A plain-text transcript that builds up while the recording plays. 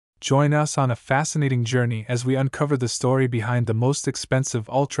join us on a fascinating journey as we uncover the story behind the most expensive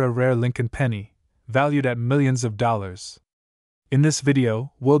ultra-rare Lincoln penny, valued at millions of dollars. In this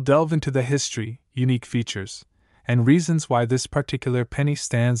video, we'll delve into the history, unique features, and reasons why this particular penny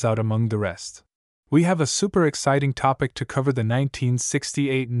stands out among the rest. We have a super exciting topic to cover: the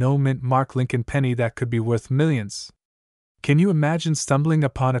 1968 no-mint mark Lincoln penny that could be worth millions. Can you imagine stumbling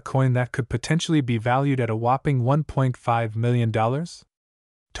upon a coin that could potentially be valued at a whopping $1.5 million?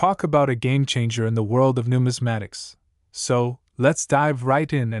 Talk about a game changer in the world of numismatics. So, let's dive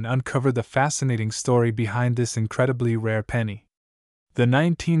right in and uncover the fascinating story behind this incredibly rare penny. The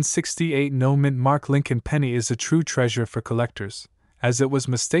 1968 no-mint mark Lincoln penny is a true treasure for collectors, as it was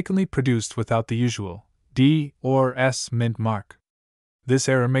mistakenly produced without the usual D or S mint mark. This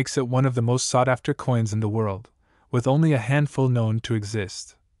error makes it one of the most sought-after coins in the world, with only a handful known to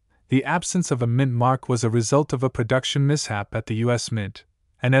exist. The absence of a mint mark was a result of a production mishap at the U.S. Mint,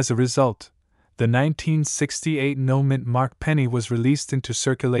 and as a result, the 1968 no-mint mark penny was released into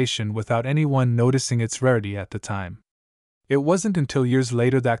circulation without anyone noticing its rarity at the time. It wasn't until years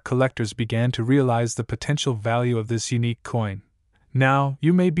later that collectors began to realize the potential value of this unique coin. Now,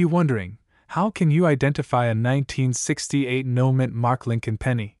 you may be wondering, how can you identify a 1968 no-mint mark Lincoln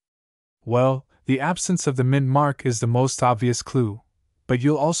penny? Well, the absence of the mint mark is the most obvious clue, but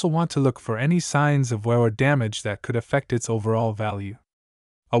you'll also want to look for any signs of wear or damage that could affect its overall value.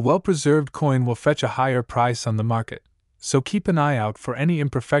 A well-preserved coin will fetch a higher price on the market, so keep an eye out for any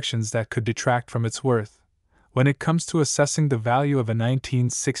imperfections that could detract from its worth. When it comes to assessing the value of a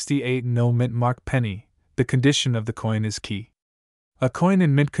 1968 no-mint mark penny, the condition of the coin is key. A coin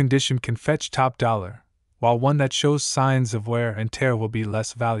in mint condition can fetch top dollar, while one that shows signs of wear and tear will be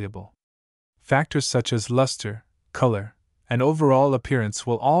less valuable. Factors such as luster, color, and overall appearance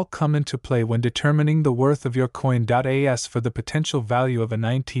will all come into play when determining the worth of your coin. As for the potential value of a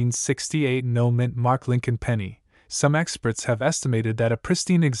 1968 no-mint mark Lincoln penny, some experts have estimated that a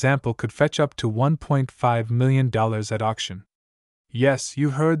pristine example could fetch up to $1.5 million at auction. Yes,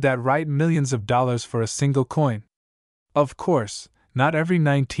 you heard that right, millions of dollars for a single coin. Of course, not every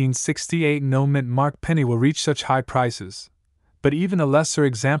 1968 no-mint mark penny will reach such high prices, but even a lesser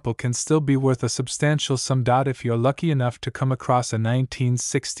example can still be worth a substantial sum. If you're lucky enough to come across a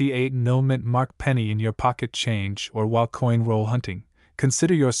 1968 no-mint mark penny in your pocket change or while coin roll hunting,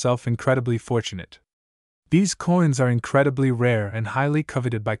 consider yourself incredibly fortunate. These coins are incredibly rare and highly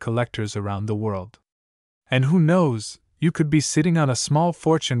coveted by collectors around the world. And who knows, you could be sitting on a small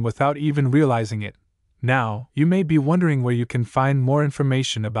fortune without even realizing it. Now, you may be wondering where you can find more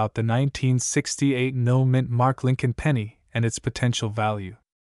information about the 1968 no-mint mark Lincoln penny and its potential value.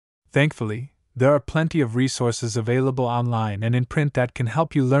 Thankfully, there are plenty of resources available online and in print that can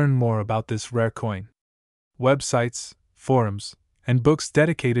help you learn more about this rare coin. Websites, forums, and books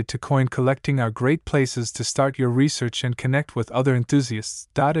dedicated to coin collecting are great places to start your research and connect with other enthusiasts.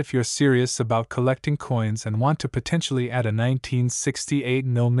 If you're serious about collecting coins and want to potentially add a 1968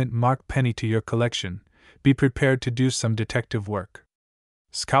 no-mint mark penny to your collection, be prepared to do some detective work.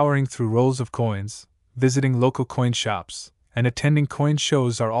 Scouring through rolls of coins, visiting local coin shops, and attending coin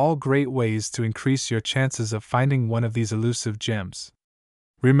shows are all great ways to increase your chances of finding one of these elusive gems.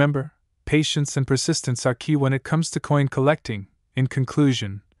 Remember, patience and persistence are key when it comes to coin collecting. In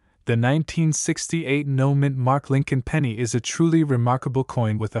conclusion, the 1968 no-mint mark Lincoln penny is a truly remarkable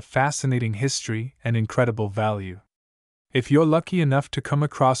coin with a fascinating history and incredible value. If you're lucky enough to come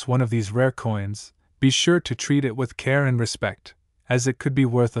across one of these rare coins, be sure to treat it with care and respect, as it could be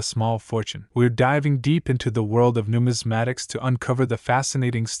worth a small fortune. We're diving deep into the world of numismatics to uncover the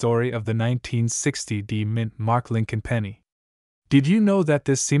fascinating story of the 1960 mint mark Lincoln penny. Did you know that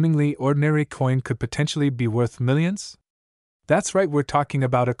this seemingly ordinary coin could potentially be worth millions? That's right, we're talking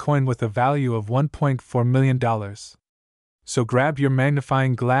about a coin with a value of $1.4 million. So grab your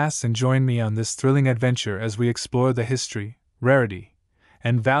magnifying glass and join me on this thrilling adventure as we explore the history, rarity,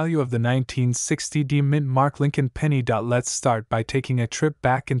 and value of the 1960 mint mark Lincoln penny. Let's start by taking a trip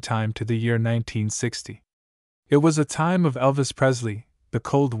back in time to the year 1960. It was a time of Elvis Presley, the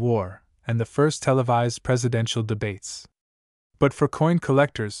Cold War, and the first televised presidential debates. But for coin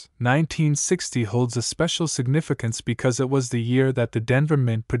collectors, 1960 holds a special significance because it was the year that the Denver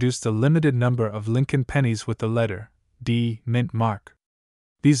Mint produced a limited number of Lincoln pennies with the letter D mint mark.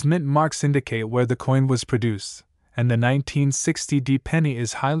 These mint marks indicate where the coin was produced, and the 1960 D penny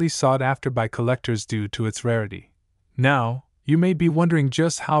is highly sought after by collectors due to its rarity. Now, you may be wondering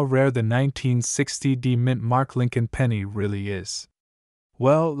just how rare the 1960 D mint mark Lincoln penny really is.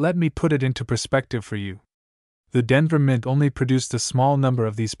 Well, let me put it into perspective for you. The Denver Mint only produced a small number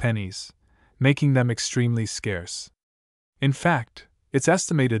of these pennies, making them extremely scarce. In fact, It's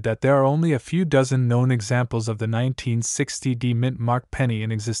estimated that there are only a few dozen known examples of the 1960 D mint mark penny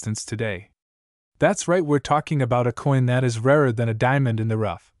in existence today. That's right, we're talking about a coin that is rarer than a diamond in the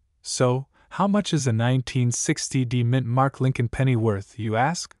rough. So, how much is a 1960 D mint mark Lincoln penny worth, you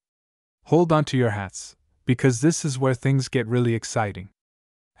ask? Hold on to your hats, because this is where things get really exciting.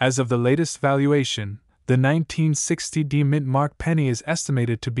 As of the latest valuation, the 1960 D mint mark penny is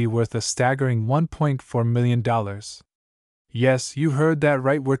estimated to be worth a staggering $1.4 million. Yes, you heard that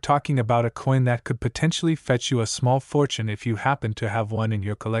right, we're talking about a coin that could potentially fetch you a small fortune if you happen to have one in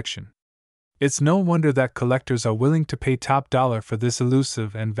your collection. It's no wonder that collectors are willing to pay top dollar for this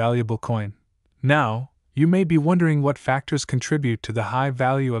elusive and valuable coin. Now, you may be wondering what factors contribute to the high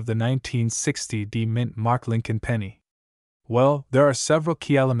value of the 1960 D mint mark Lincoln penny. Well, there are several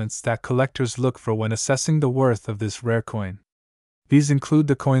key elements that collectors look for when assessing the worth of this rare coin. These include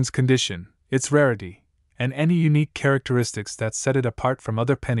the coin's condition, its rarity, and any unique characteristics that set it apart from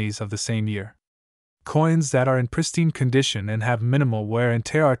other pennies of the same year. Coins that are in pristine condition and have minimal wear and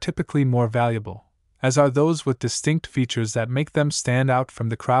tear are typically more valuable, as are those with distinct features that make them stand out from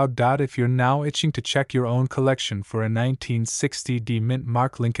the crowd. If you're now itching to check your own collection for a 1960 D mint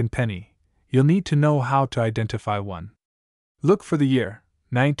mark Lincoln penny, you'll need to know how to identify one. Look for the year,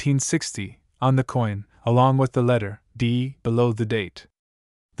 1960, on the coin, along with the letter D below the date.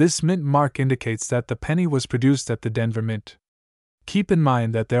 This mint mark indicates that the penny was produced at the Denver Mint. Keep in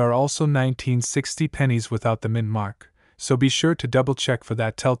mind that there are also 1960 pennies without the mint mark, so be sure to double-check for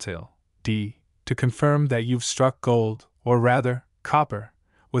that telltale D to confirm that you've struck gold, or rather, copper,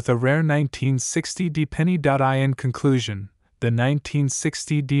 with a rare 1960 D penny. In conclusion, the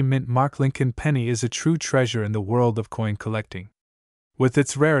 1960 D mint mark Lincoln penny is a true treasure in the world of coin collecting. With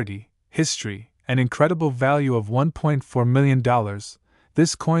its rarity, history, and incredible value of $1.4 million,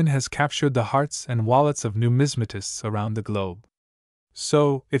 this coin has captured the hearts and wallets of numismatists around the globe.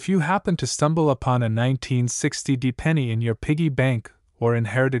 So, if you happen to stumble upon a 1960 D penny in your piggy bank or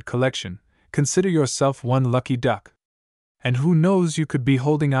inherited collection, consider yourself one lucky duck. And who knows, you could be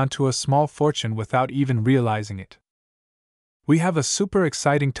holding on to a small fortune without even realizing it. We have a super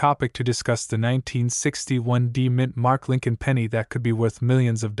exciting topic to discuss: the 1961 D mint mark Lincoln penny that could be worth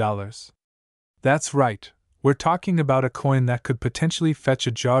millions of dollars. That's right. We're talking about a coin that could potentially fetch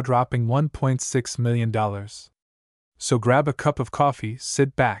a jaw-dropping $1.6 million. So grab a cup of coffee,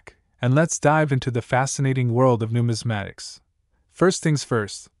 sit back, and let's dive into the fascinating world of numismatics. First things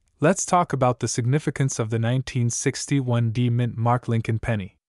first, let's talk about the significance of the 1961 D mint mark Lincoln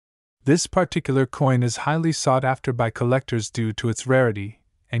penny. This particular coin is highly sought after by collectors due to its rarity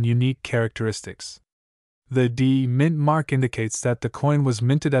and unique characteristics. The D mint mark indicates that the coin was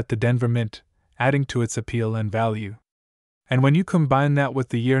minted at the Denver Mint, adding to its appeal and value. And when you combine that with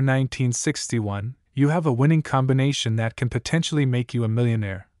the year 1961, you have a winning combination that can potentially make you a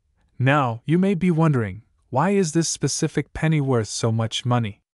millionaire. Now, you may be wondering, why is this specific penny worth so much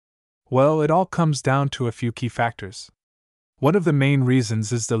money? Well, it all comes down to a few key factors. One of the main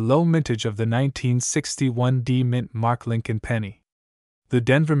reasons is the low mintage of the 1961 D mint mark Lincoln penny. The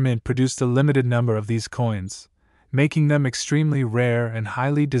Denver Mint produced a limited number of these coins, making them extremely rare and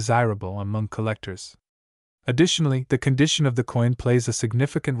highly desirable among collectors. Additionally, the condition of the coin plays a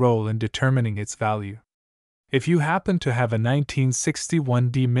significant role in determining its value. If you happen to have a 1961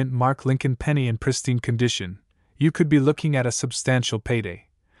 D mint mark Lincoln penny in pristine condition, you could be looking at a substantial payday.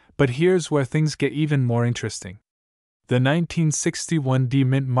 But here's where things get even more interesting. The 1961 D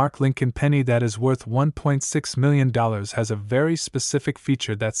mint mark Lincoln penny that is worth $1.6 million has a very specific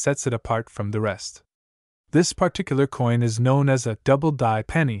feature that sets it apart from the rest. This particular coin is known as a double-die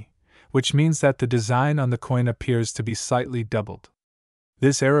penny, which means that the design on the coin appears to be slightly doubled.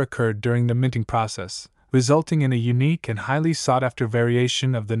 This error occurred during the minting process, resulting in a unique and highly sought-after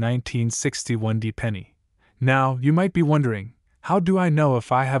variation of the 1961 D penny. Now, you might be wondering, how do I know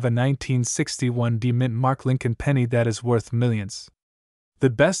if I have a 1961 D mint mark Lincoln penny that is worth millions? The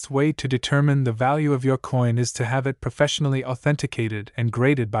best way to determine the value of your coin is to have it professionally authenticated and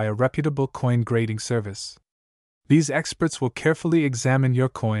graded by a reputable coin grading service. These experts will carefully examine your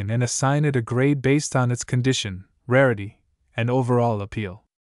coin and assign it a grade based on its condition, rarity, and overall appeal.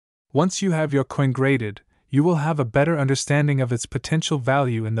 Once you have your coin graded, you will have a better understanding of its potential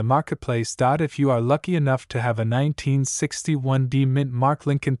value in the marketplace. If you are lucky enough to have a 1961 D mint mark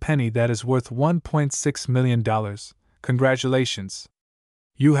Lincoln penny that is worth $1.6 million, congratulations!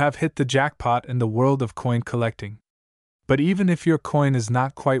 You have hit the jackpot in the world of coin collecting. But even if your coin is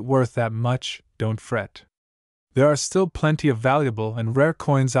not quite worth that much, don't fret. There are still plenty of valuable and rare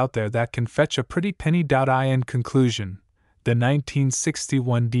coins out there that can fetch a pretty penny. In conclusion, The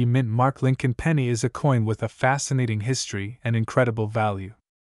 1961 D Mint Mark Lincoln penny is a coin with a fascinating history and incredible value.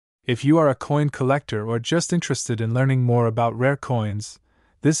 If you are a coin collector or just interested in learning more about rare coins,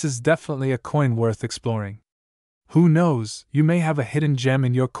 this is definitely a coin worth exploring. Who knows, you may have a hidden gem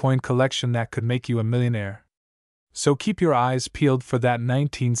in your coin collection that could make you a millionaire. So keep your eyes peeled for that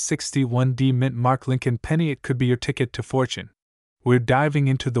 1961 D Mint Mark Lincoln penny. It could be your ticket to fortune. We're diving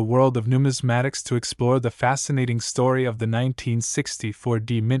into the world of numismatics to explore the fascinating story of the 1964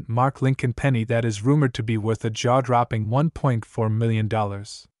 D Mint Mark Lincoln penny that is rumored to be worth a jaw-dropping $1.4 million.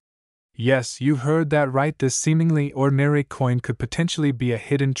 Yes, you heard that right. This seemingly ordinary coin could potentially be a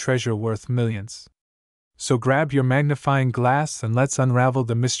hidden treasure worth millions. So grab your magnifying glass and let's unravel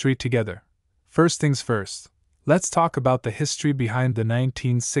the mystery together. First things first, let's talk about the history behind the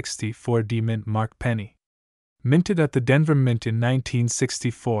 1964 D Mint Mark penny. Minted at the Denver Mint in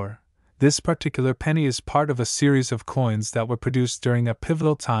 1964, this particular penny is part of a series of coins that were produced during a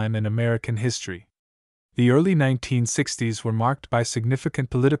pivotal time in American history. The early 1960s were marked by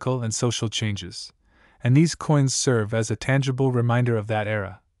significant political and social changes, and these coins serve as a tangible reminder of that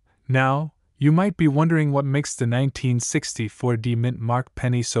era. Now, you might be wondering what makes the 1964 D Mint Mark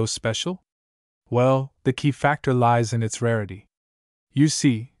penny so special? Well, the key factor lies in its rarity. You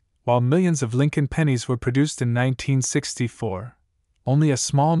see, while millions of Lincoln pennies were produced in 1964, only a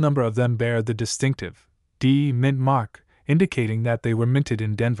small number of them bear the distinctive D Mint mark, indicating that they were minted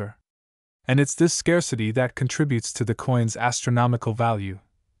in Denver. And it's this scarcity that contributes to the coin's astronomical value.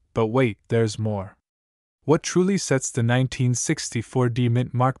 But wait, there's more. What truly sets the 1964 D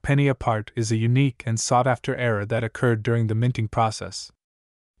Mint Mark penny apart is a unique and sought-after error that occurred during the minting process.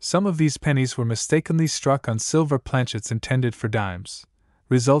 Some of these pennies were mistakenly struck on silver planchets intended for dimes,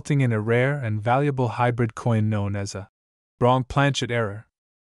 resulting in a rare and valuable hybrid coin known as a wrong planchet error.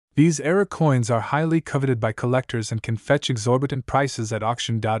 These error coins are highly coveted by collectors and can fetch exorbitant prices at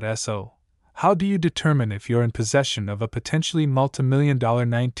auction.so. How do you determine if you're in possession of a potentially multi-million-dollar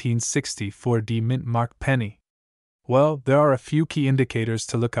 1964 D Mint Mark penny? Well, there are a few key indicators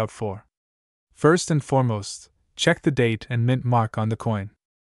to look out for. First and foremost, check the date and mint mark on the coin.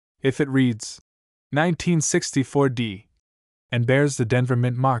 If it reads 1964 D and bears the Denver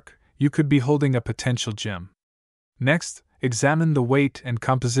Mint mark, you could be holding a potential gem. Next, examine the weight and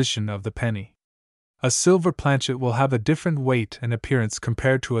composition of the penny. A silver planchet will have a different weight and appearance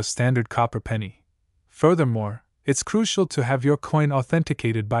compared to a standard copper penny. Furthermore, it's crucial to have your coin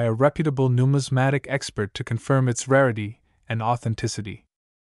authenticated by a reputable numismatic expert to confirm its rarity and authenticity.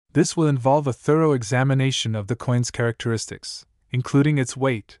 This will involve a thorough examination of the coin's characteristics, including its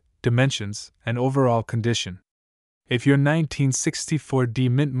weight, dimensions, and overall condition. If your 1964 D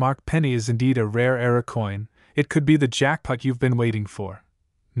Mint Mark penny is indeed a rare error coin, it could be the jackpot you've been waiting for.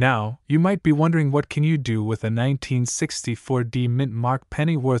 Now, you might be wondering, what can you do with a 1964 D Mint Mark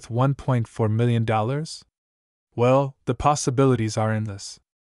penny worth $1.4 million? Well, the possibilities are endless.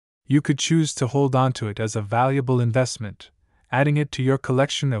 You could choose to hold onto it as a valuable investment, adding it to your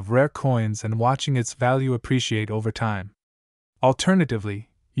collection of rare coins and watching its value appreciate over time. Alternatively,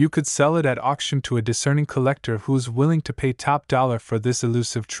 you could sell it at auction to a discerning collector who's willing to pay top dollar for this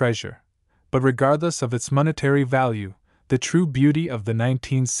elusive treasure. But regardless of its monetary value, the true beauty of the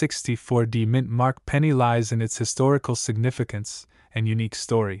 1964 D Mint Mark penny lies in its historical significance and unique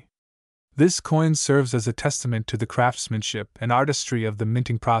story. This coin serves as a testament to the craftsmanship and artistry of the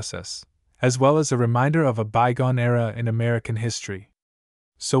minting process, as well as a reminder of a bygone era in American history.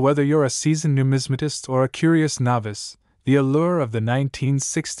 So whether you're a seasoned numismatist or a curious novice, the allure of the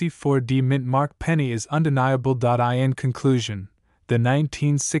 1964 D Mint Mark penny is undeniable. In conclusion, the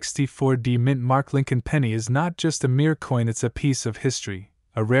 1964 D Mint Mark Lincoln penny is not just a mere coin, it's a piece of history,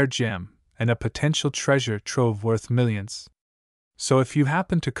 a rare gem, and a potential treasure trove worth millions. So if you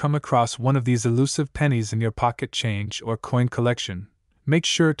happen to come across one of these elusive pennies in your pocket change or coin collection, make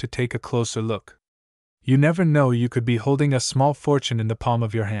sure to take a closer look. You never know, you could be holding a small fortune in the palm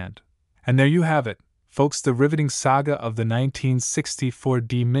of your hand. And there you have it, folks, the riveting saga of the 1964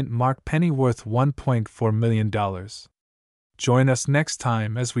 D Mint Mark penny worth $1.4 million. Join us next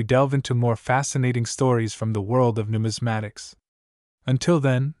time as we delve into more fascinating stories from the world of numismatics. Until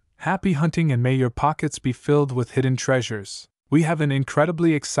then, happy hunting and may your pockets be filled with hidden treasures. We have an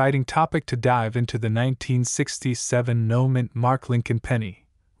incredibly exciting topic to dive into: the 1967 No Mint Mark Lincoln penny,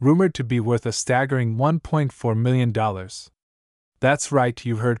 rumored to be worth a staggering $1.4 million. That's right,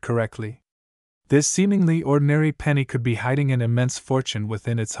 you heard correctly. This seemingly ordinary penny could be hiding an immense fortune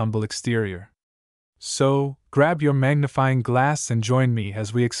within its humble exterior. So, grab your magnifying glass and join me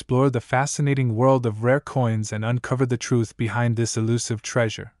as we explore the fascinating world of rare coins and uncover the truth behind this elusive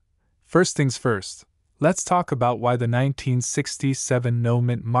treasure. First things first, let's talk about why the 1967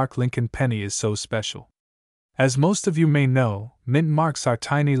 no-mint mark Lincoln penny is so special. As most of you may know, mint marks are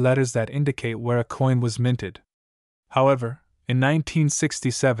tiny letters that indicate where a coin was minted. However, in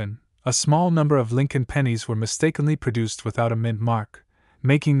 1967, a small number of Lincoln pennies were mistakenly produced without a mint mark,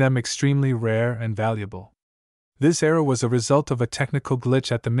 making them extremely rare and valuable. This error was a result of a technical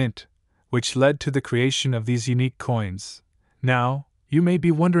glitch at the mint, which led to the creation of these unique coins. Now, you may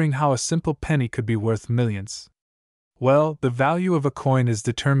be wondering how a simple penny could be worth millions. Well, the value of a coin is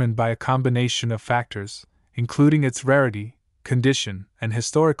determined by a combination of factors, including its rarity, condition, and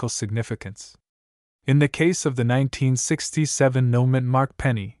historical significance. In the case of the 1967 no-mint mark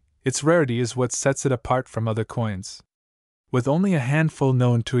penny, its rarity is what sets it apart from other coins. With only a handful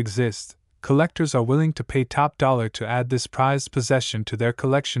known to exist, collectors are willing to pay top dollar to add this prized possession to their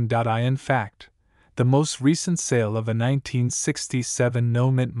collection. In fact, the most recent sale of a 1967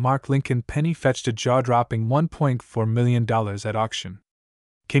 no-mint mark Lincoln penny fetched a jaw-dropping $1.4 million at auction.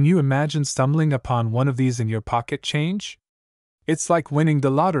 Can you imagine stumbling upon one of these in your pocket change? It's like winning the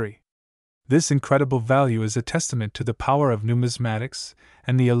lottery. This incredible value is a testament to the power of numismatics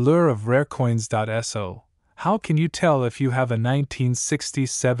and the allure of rare coins. So, how can you tell if you have a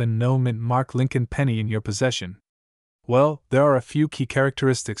 1967 no-mint mark Lincoln penny in your possession? Well, there are a few key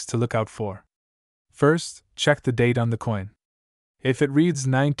characteristics to look out for. First, check the date on the coin. If it reads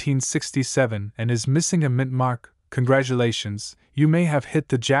 1967 and is missing a mint mark, congratulations, you may have hit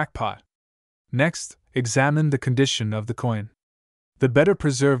the jackpot. Next, examine the condition of the coin. The better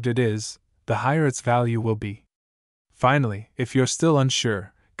preserved it is, the higher its value will be. Finally, if you're still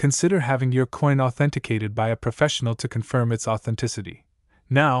unsure, consider having your coin authenticated by a professional to confirm its authenticity.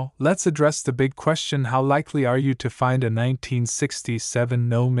 Now, let's address the big question: how likely are you to find a 1967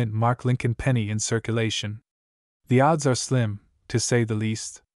 no-mint mark Lincoln penny in circulation? The odds are slim, to say the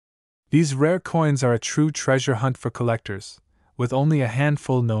least. These rare coins are a true treasure hunt for collectors, with only a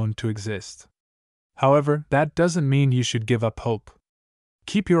handful known to exist. However, that doesn't mean you should give up hope.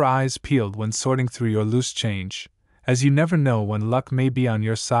 Keep your eyes peeled when sorting through your loose change, as you never know when luck may be on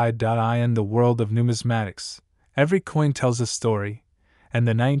your side. In the world of numismatics, every coin tells a story, and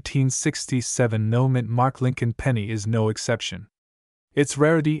the 1967 no-mint mark Lincoln penny is no exception. Its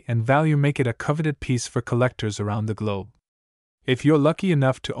rarity and value make it a coveted piece for collectors around the globe. If you're lucky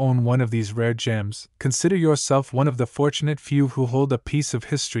enough to own one of these rare gems, consider yourself one of the fortunate few who hold a piece of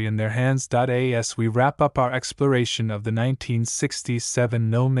history in their hands. As we wrap up our exploration of the 1967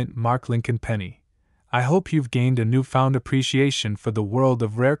 no-mint mark Lincoln penny, I hope you've gained a newfound appreciation for the world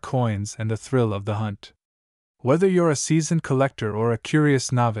of rare coins and the thrill of the hunt. Whether you're a seasoned collector or a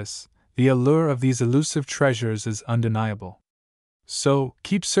curious novice, the allure of these elusive treasures is undeniable. So,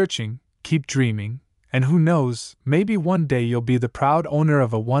 keep searching, keep dreaming, and who knows, maybe one day you'll be the proud owner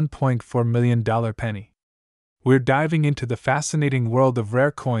of a $1.4 million penny. We're diving into the fascinating world of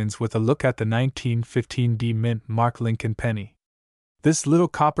rare coins with a look at the 1915 mint mark Lincoln penny. This little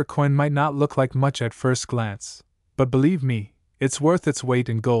copper coin might not look like much at first glance, but believe me, it's worth its weight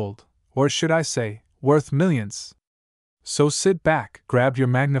in gold, or should I say, worth millions. So sit back, grab your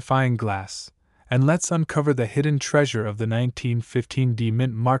magnifying glass, and let's uncover the hidden treasure of the 1915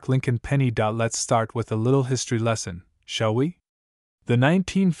 mint mark Lincoln penny. Let's start with a little history lesson, shall we? The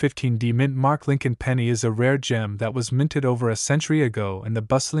 1915 mint mark Lincoln penny is a rare gem that was minted over a century ago in the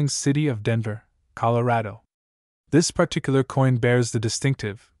bustling city of Denver, Colorado. This particular coin bears the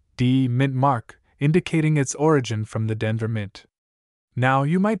distinctive D mint mark, indicating its origin from the Denver Mint. Now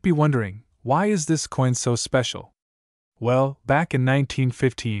you might be wondering, why is this coin so special? Well, back in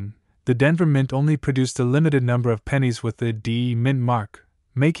 1915, the Denver Mint only produced a limited number of pennies with the D mint mark,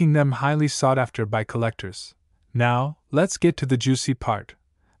 making them highly sought after by collectors. Now, let's get to the juicy part: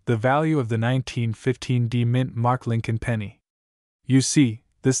 the value of the 1915 mint mark Lincoln penny. You see,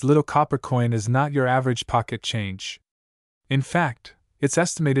 this little copper coin is not your average pocket change. In fact, it's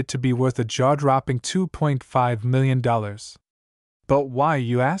estimated to be worth a jaw-dropping $2.5 million. But why,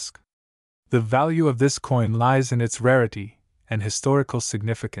 you ask? The value of this coin lies in its rarity and historical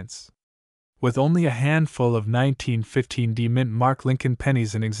significance. With only a handful of 1915 mint mark Lincoln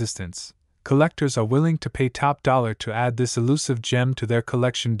pennies in existence, collectors are willing to pay top dollar to add this elusive gem to their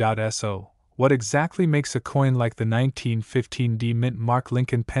collection. So, what exactly makes a coin like the 1915 mint mark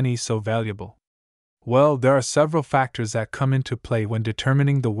Lincoln penny so valuable? Well, there are several factors that come into play when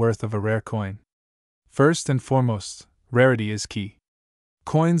determining the worth of a rare coin. First and foremost, rarity is key.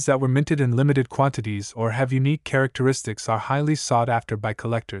 Coins that were minted in limited quantities or have unique characteristics are highly sought after by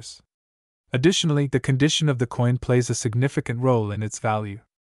collectors. Additionally, the condition of the coin plays a significant role in its value.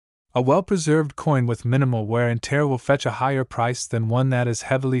 A well-preserved coin with minimal wear and tear will fetch a higher price than one that is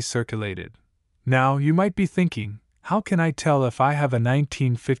heavily circulated. Now, you might be thinking, how can I tell if I have a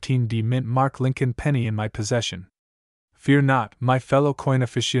 1915 D mint mark Lincoln penny in my possession? Fear not, my fellow coin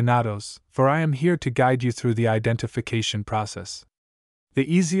aficionados, for I am here to guide you through the identification process.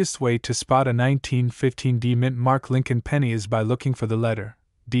 The easiest way to spot a 1915 D mint mark Lincoln penny is by looking for the letter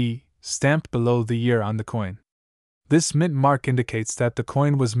D stamped below the year on the coin. This mint mark indicates that the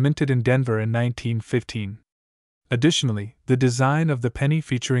coin was minted in Denver in 1915. Additionally, the design of the penny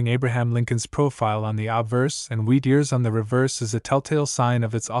featuring Abraham Lincoln's profile on the obverse and wheat ears on the reverse is a telltale sign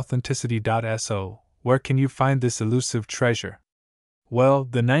of its authenticity. So, where can you find this elusive treasure? Well,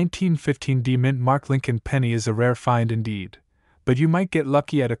 the 1915 D mint mark Lincoln penny is a rare find indeed, but you might get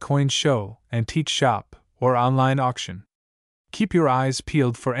lucky at a coin show, antique shop, or online auction. Keep your eyes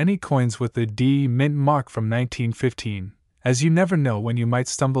peeled for any coins with the D mint mark from 1915, as you never know when you might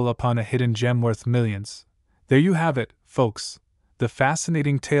stumble upon a hidden gem worth millions. There you have it, folks, the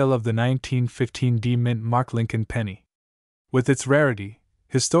fascinating tale of the 1915 D mint mark Lincoln penny. With its rarity,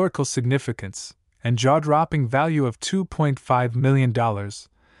 historical significance, and jaw-dropping value of $2.5 million,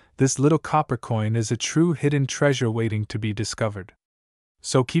 this little copper coin is a true hidden treasure waiting to be discovered.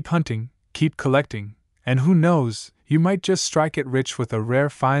 So keep hunting, keep collecting, and who knows, you might just strike it rich with a rare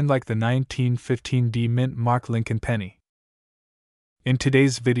find like the 1915 D mint mark Lincoln penny. In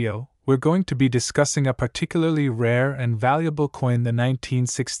today's video, we're going to be discussing a particularly rare and valuable coin, the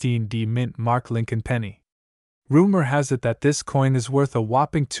 1916 D mint mark Lincoln penny. Rumor has it that this coin is worth a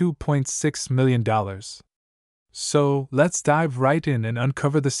whopping $2.6 million. So, let's dive right in and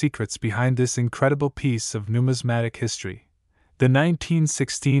uncover the secrets behind this incredible piece of numismatic history. The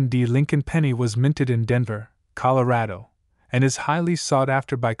 1916 D Lincoln penny was minted in Denver, Colorado, and is highly sought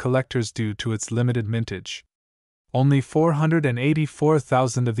after by collectors due to its limited mintage. Only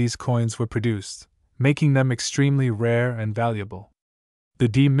 484,000 of these coins were produced, making them extremely rare and valuable. The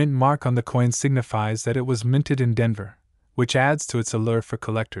D mint mark on the coin signifies that it was minted in Denver, which adds to its allure for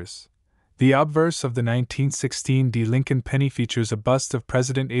collectors. The obverse of the 1916 D Lincoln penny features a bust of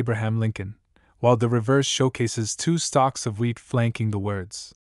President Abraham Lincoln, while the reverse showcases two stalks of wheat flanking the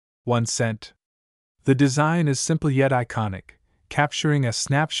words 1 cent. The design is simple yet iconic, capturing a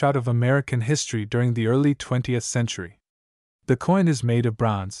snapshot of American history during the early 20th century. The coin is made of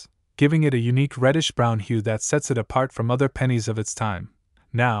bronze, giving it a unique reddish-brown hue that sets it apart from other pennies of its time.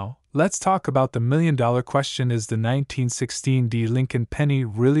 Now, let's talk about the million-dollar question: is the 1916 D Lincoln penny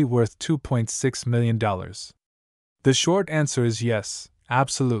really worth $2.6 million? The short answer is yes,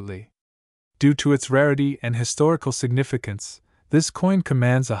 absolutely. Due to its rarity and historical significance, this coin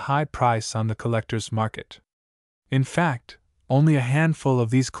commands a high price on the collector's market. In fact, only a handful of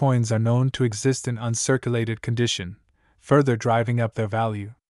these coins are known to exist in uncirculated condition, further driving up their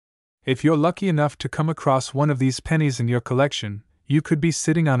value. If you're lucky enough to come across one of these pennies in your collection, you could be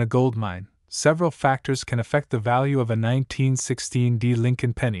sitting on a gold mine. Several factors can affect the value of a 1916 D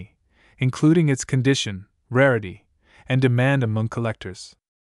Lincoln penny, including its condition, rarity, and demand among collectors.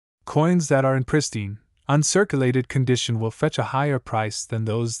 Coins that are in pristine, uncirculated condition will fetch a higher price than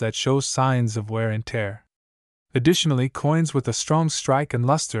those that show signs of wear and tear. Additionally, coins with a strong strike and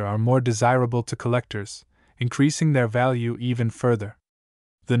luster are more desirable to collectors, increasing their value even further.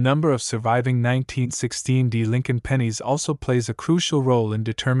 The number of surviving 1916 D Lincoln pennies also plays a crucial role in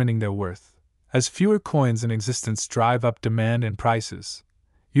determining their worth, as fewer coins in existence drive up demand and prices.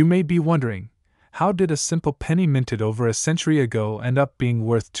 You may be wondering, how did a simple penny minted over a century ago end up being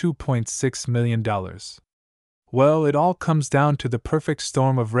worth $2.6 million? Well, it all comes down to the perfect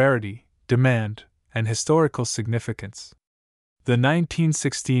storm of rarity, demand, and historical significance. The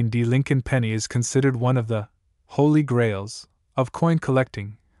 1916 D Lincoln penny is considered one of the holy grails of coin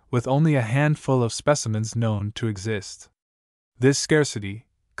collecting, with only a handful of specimens known to exist. This scarcity,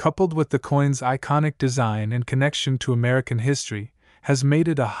 coupled with the coin's iconic design and connection to American history, has made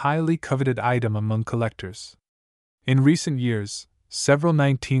it a highly coveted item among collectors. In recent years, several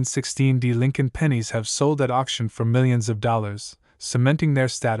 1916 D Lincoln pennies have sold at auction for millions of dollars, cementing their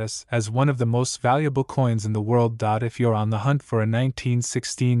status as one of the most valuable coins in the world. If you're on the hunt for a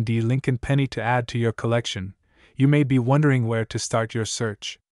 1916 D Lincoln penny to add to your collection, you may be wondering where to start your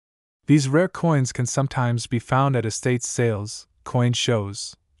search. These rare coins can sometimes be found at estate sales, coin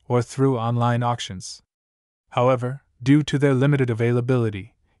shows, or through online auctions. However, due to their limited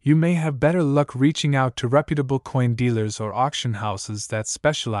availability, you may have better luck reaching out to reputable coin dealers or auction houses that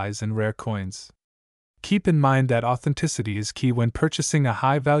specialize in rare coins. Keep in mind that authenticity is key when purchasing a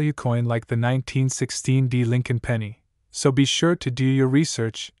high-value coin like the 1916 D Lincoln penny, so be sure to do your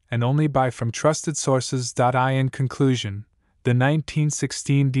research and only buy from trusted sources. In conclusion, the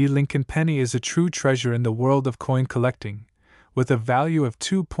 1916 D Lincoln penny is a true treasure in the world of coin collecting, with a value of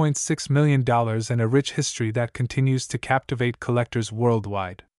 $2.6 million and a rich history that continues to captivate collectors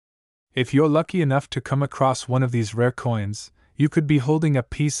worldwide. If you're lucky enough to come across one of these rare coins, you could be holding a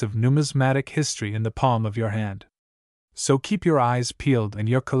piece of numismatic history in the palm of your hand. So keep your eyes peeled and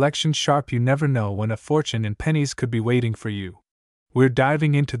your collection sharp. You never know when a fortune in pennies could be waiting for you. We're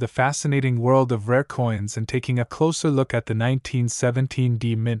diving into the fascinating world of rare coins and taking a closer look at the 1917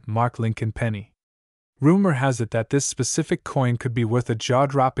 D Mint Mark Lincoln penny. Rumor has it that this specific coin could be worth a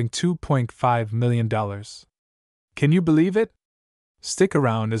jaw-dropping $2.5 million. Can you believe it? Stick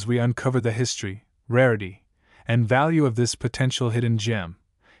around as we uncover the history, rarity, and value of this potential hidden gem.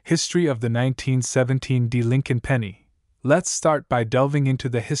 History of the 1917 D Lincoln penny. Let's start by delving into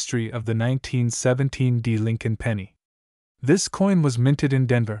the history of the 1917 D Lincoln penny. This coin was minted in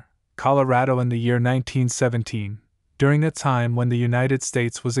Denver, Colorado in the year 1917, during a time when the United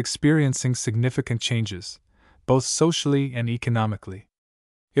States was experiencing significant changes, both socially and economically.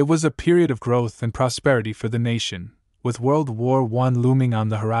 It was a period of growth and prosperity for the nation, with World War I looming on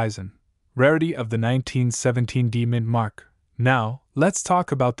the horizon. Rarity of the 1917 D Mint Mark. Now, let's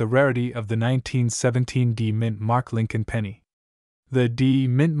talk about the rarity of the 1917 D Mint Mark Lincoln penny. The D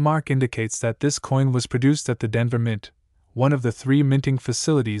Mint Mark indicates that this coin was produced at the Denver Mint, one of the 3 minting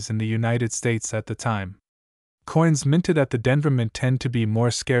facilities in the United States at the time. Coins minted at the Denver Mint tend to be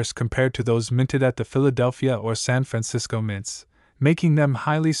more scarce compared to those minted at the Philadelphia or San Francisco mints, making them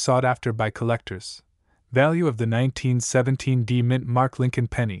highly sought after by collectors. Value of the 1917 D Mint Mark Lincoln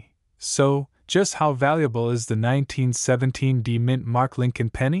penny. So, just how valuable is the 1917 D Mint Mark Lincoln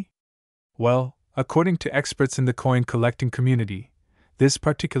penny? Well, according to experts in the coin collecting community, this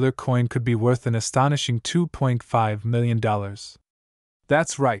particular coin could be worth an astonishing $2.5 million.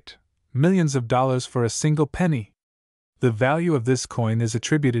 That's right, millions of dollars for a single penny. The value of this coin is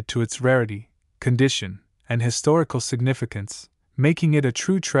attributed to its rarity, condition, and historical significance, making it a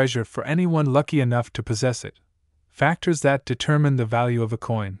true treasure for anyone lucky enough to possess it. Factors that determine the value of a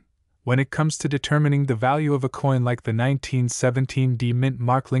coin. When it comes to determining the value of a coin like the 1917 D Mint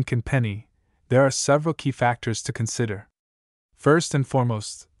Mark Lincoln penny, there are several key factors to consider. First and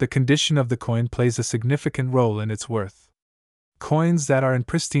foremost, the condition of the coin plays a significant role in its worth. Coins that are in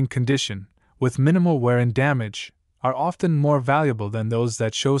pristine condition, with minimal wear and damage, are often more valuable than those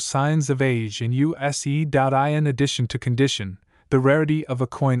that show signs of age in USE. In addition to condition, the rarity of a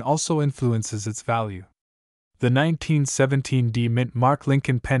coin also influences its value. The 1917 D Mint Mark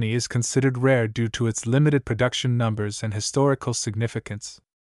Lincoln penny is considered rare due to its limited production numbers and historical significance.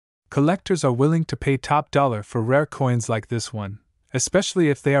 Collectors are willing to pay top dollar for rare coins like this one, especially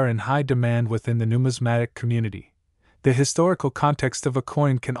if they are in high demand within the numismatic community. The historical context of a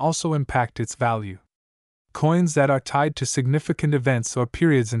coin can also impact its value. Coins that are tied to significant events or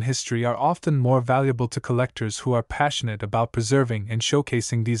periods in history are often more valuable to collectors who are passionate about preserving and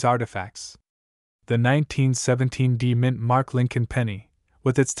showcasing these artifacts. The 1917 D Mint Mark Lincoln penny,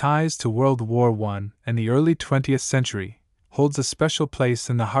 with its ties to World War I and the early 20th century, holds a special place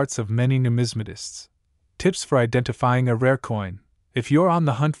in the hearts of many numismatists. Tips for identifying a rare coin. If you're on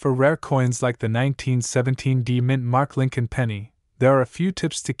the hunt for rare coins like the 1917 D Mint Mark Lincoln penny, there are a few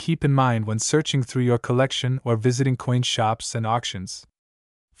tips to keep in mind when searching through your collection or visiting coin shops and auctions.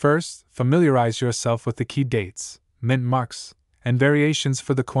 First, familiarize yourself with the key dates, mint marks, and variations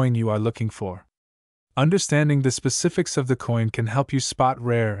for the coin you are looking for. Understanding the specifics of the coin can help you spot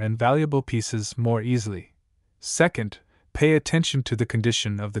rare and valuable pieces more easily. Second, pay attention to the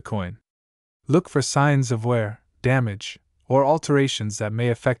condition of the coin. Look for signs of wear, damage, or alterations that may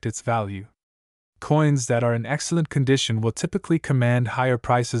affect its value. Coins that are in excellent condition will typically command higher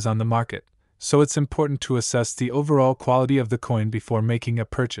prices on the market, so it's important to assess the overall quality of the coin before making a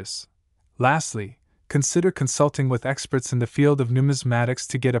purchase. Lastly, consider consulting with experts in the field of numismatics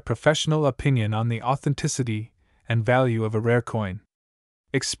to get a professional opinion on the authenticity and value of a rare coin.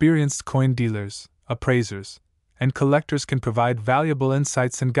 Experienced coin dealers, appraisers, and collectors can provide valuable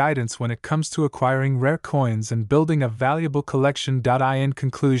insights and guidance when it comes to acquiring rare coins and building a valuable collection. In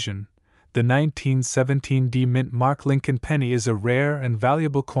conclusion, the 1917 D Mint Mark Lincoln penny is a rare and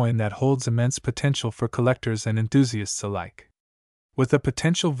valuable coin that holds immense potential for collectors and enthusiasts alike. With a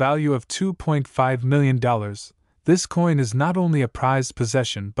potential value of $2.5 million, this coin is not only a prized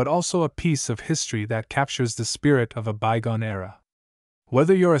possession but also a piece of history that captures the spirit of a bygone era.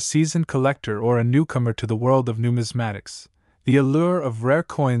 Whether you're a seasoned collector or a newcomer to the world of numismatics, the allure of rare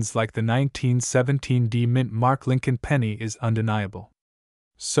coins like the 1917 D Mint Mark Lincoln penny is undeniable.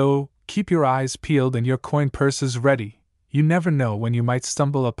 So, keep your eyes peeled and your coin purses ready. You never know when you might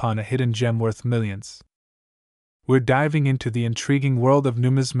stumble upon a hidden gem worth millions. we're diving into the intriguing world of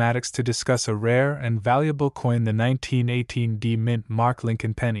numismatics to discuss a rare and valuable coin, the 1918 D Mint Mark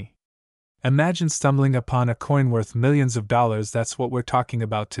Lincoln penny. Imagine stumbling upon a coin worth millions of dollars. That's what we're talking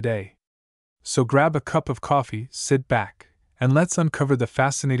about today. So grab a cup of coffee, sit back, and let's uncover the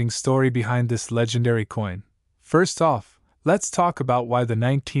fascinating story behind this legendary coin. First off, let's talk about why the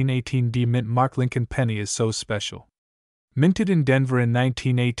 1918 D Mint Mark Lincoln penny is so special. Minted in Denver in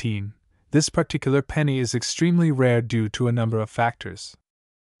 1918, this particular penny is extremely rare due to a number of factors.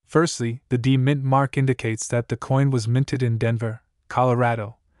 Firstly, the D Mint mark indicates that the coin was minted in Denver,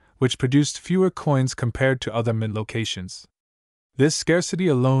 Colorado, which produced fewer coins compared to other mint locations. This scarcity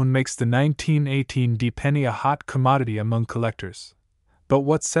alone makes the 1918 D penny a hot commodity among collectors. But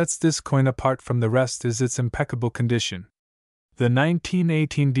what sets this coin apart from the rest is its impeccable condition. The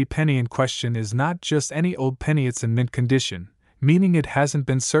 1918 D penny in question is not just any old penny, it's in mint condition, meaning it hasn't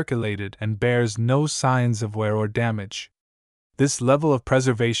been circulated and bears no signs of wear or damage. This level of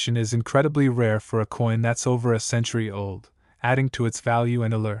preservation is incredibly rare for a coin that's over a century old, adding to its value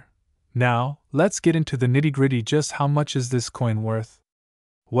and allure. Now, let's get into the nitty-gritty. Just how much is this coin worth?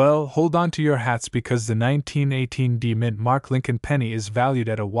 Well, hold on to your hats because the 1918 D Mint Mark Lincoln penny is valued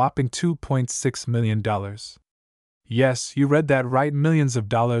at a whopping $2.6 million. Yes, you read that right, millions of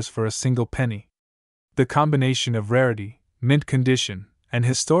dollars for a single penny. The combination of rarity, mint condition, and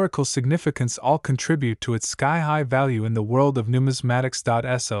historical significance all contribute to its sky-high value in the world of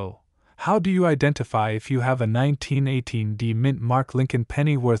numismatics. So, how do you identify if you have a 1918 D Mint Mark Lincoln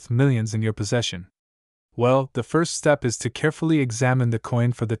penny worth millions in your possession? Well, the first step is to carefully examine the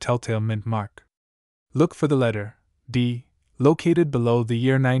coin for the telltale mint mark. Look for the letter D located below the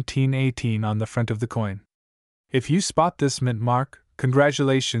year 1918 on the front of the coin. If you spot this mint mark,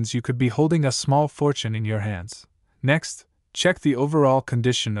 congratulations, you could be holding a small fortune in your hands. Next, check the overall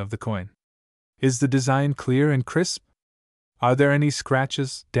condition of the coin. Is the design clear and crisp? Are there any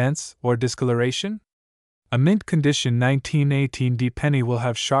scratches, dents, or discoloration? A mint condition 1918 D penny will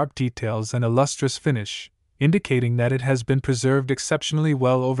have sharp details and a lustrous finish, indicating that it has been preserved exceptionally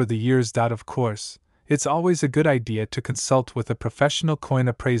well over the years. Of course, it's always a good idea to consult with a professional coin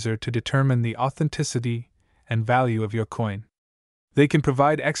appraiser to determine the authenticity and value of your coin. They can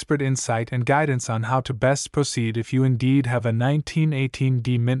provide expert insight and guidance on how to best proceed if you indeed have a 1918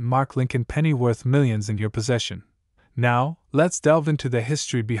 D Mint Mark Lincoln penny worth millions in your possession. Now, let's delve into the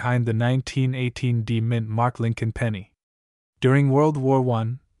history behind the 1918 D Mint Mark Lincoln penny. During World War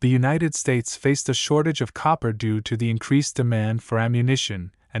I, the United States faced a shortage of copper due to the increased demand for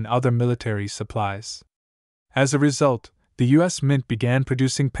ammunition and other military supplies. As a result, the U.S. Mint began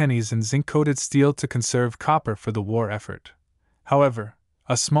producing pennies in zinc-coated steel to conserve copper for the war effort. However,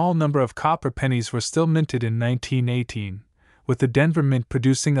 a small number of copper pennies were still minted in 1918, with the Denver Mint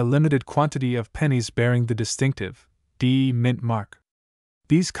producing a limited quantity of pennies bearing the distinctive D Mint mark.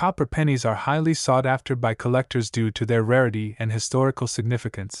 These copper pennies are highly sought after by collectors due to their rarity and historical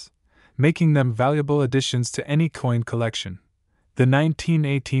significance, making them valuable additions to any coin collection. The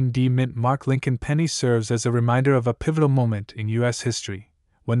 1918 D Mint Mark Lincoln penny serves as a reminder of a pivotal moment in U.S. history,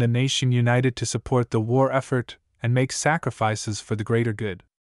 when the nation united to support the war effort and make sacrifices for the greater good.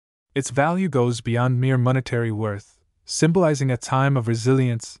 Its value goes beyond mere monetary worth, symbolizing a time of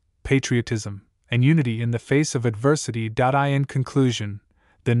resilience, patriotism, and unity in the face of adversity. In conclusion,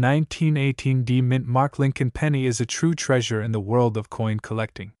 the 1918 D Mint Mark Lincoln penny is a true treasure in the world of coin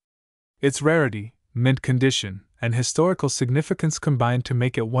collecting. Its rarity, mint condition, and historical significance combine to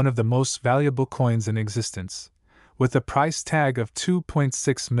make it one of the most valuable coins in existence, with a price tag of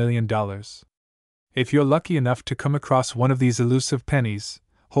 $2.6 million. If you're lucky enough to come across one of these elusive pennies,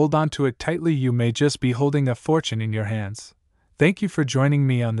 hold on to it tightly. You may just be holding a fortune in your hands. Thank you for joining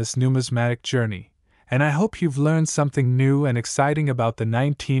me on this numismatic journey, and I hope you've learned something new and exciting about the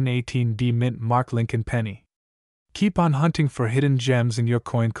 1918 D Mint Mark Lincoln penny. Keep on hunting for hidden gems in your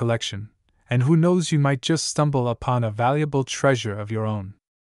coin collection, and who knows, you might just stumble upon a valuable treasure of your own.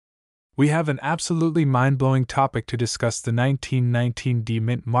 We have an absolutely mind-blowing topic to discuss: the 1919 D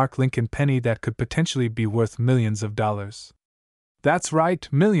Mint Mark Lincoln penny that could potentially be worth millions of dollars. That's right,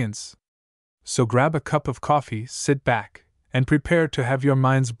 millions! So grab a cup of coffee, sit back, and prepare to have your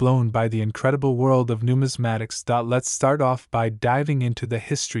minds blown by the incredible world of numismatics. Let's start off by diving into the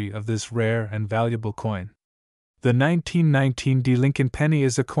history of this rare and valuable coin. The 1919 D Lincoln penny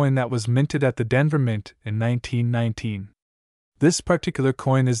is a coin that was minted at the Denver Mint in 1919. This particular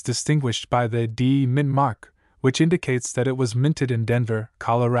coin is distinguished by the D Mint mark, which indicates that it was minted in Denver,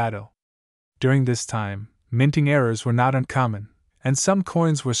 Colorado. During this time, minting errors were not uncommon, and some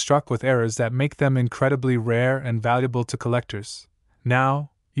coins were struck with errors that make them incredibly rare and valuable to collectors.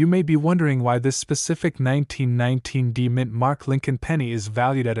 Now, You may be wondering why this specific 1919 D mint mark Lincoln penny is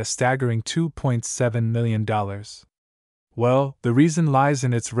valued at a staggering $2.7 million. Well, the reason lies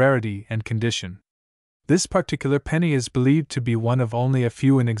in its rarity and condition. This particular penny is believed to be one of only a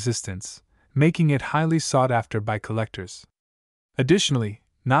few in existence, making it highly sought after by collectors. Additionally,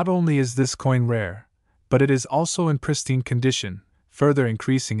 not only is this coin rare, but it is also in pristine condition, further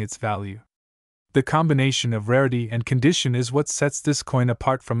increasing its value. The combination of rarity and condition is what sets this coin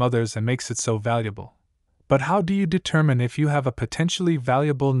apart from others and makes it so valuable. But how do you determine if you have a potentially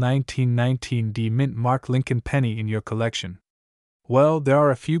valuable 1919 D mint mark Lincoln penny in your collection? Well, there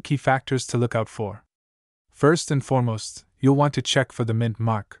are a few key factors to look out for. First and foremost, you'll want to check for the mint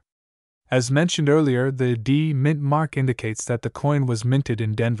mark. As mentioned earlier, the D mint mark indicates that the coin was minted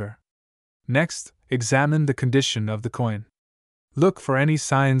in Denver. Next, examine the condition of the coin. Look for any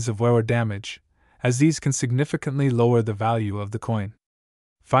signs of wear or damage, as these can significantly lower the value of the coin.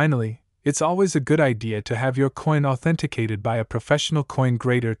 Finally, it's always a good idea to have your coin authenticated by a professional coin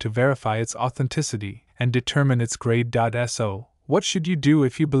grader to verify its authenticity and determine its grade. So, what should you do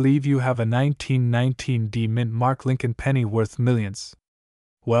if you believe you have a 1919 D mint mark Lincoln penny worth millions?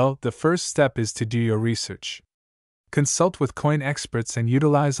 Well, the first step is to do your research. Consult with coin experts and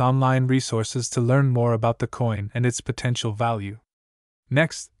utilize online resources to learn more about the coin and its potential value.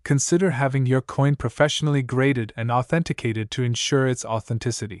 Next, consider having your coin professionally graded and authenticated to ensure its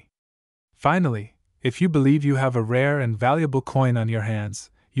authenticity. Finally, if you believe you have a rare and valuable coin on your hands,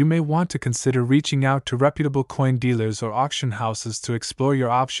 you may want to consider reaching out to reputable coin dealers or auction houses to explore your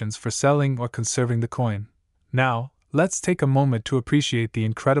options for selling or conserving the coin. Now, let's take a moment to appreciate the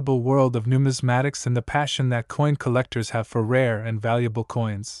incredible world of numismatics and the passion that coin collectors have for rare and valuable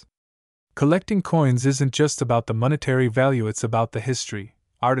coins. Collecting coins isn't just about the monetary value, it's about the history,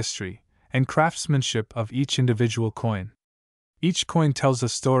 artistry, and craftsmanship of each individual coin. Each coin tells a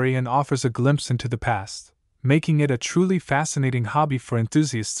story and offers a glimpse into the past, making it a truly fascinating hobby for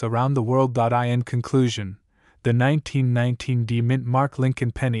enthusiasts around the world. In conclusion, the 1919 D mint mark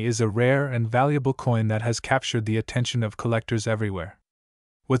Lincoln penny is a rare and valuable coin that has captured the attention of collectors everywhere.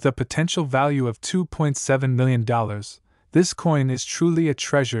 With a potential value of $2.7 million, this coin is truly a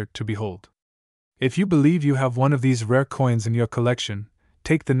treasure to behold. If you believe you have one of these rare coins in your collection,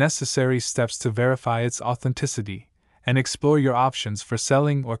 take the necessary steps to verify its authenticity and explore your options for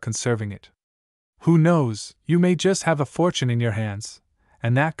selling or conserving it. Who knows, you may just have a fortune in your hands.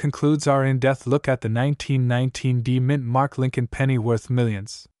 And that concludes our in-depth look at the 1919 D mint mark Lincoln penny worth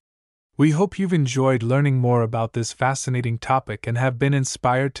millions. We hope you've enjoyed learning more about this fascinating topic and have been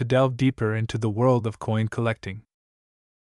inspired to delve deeper into the world of coin collecting.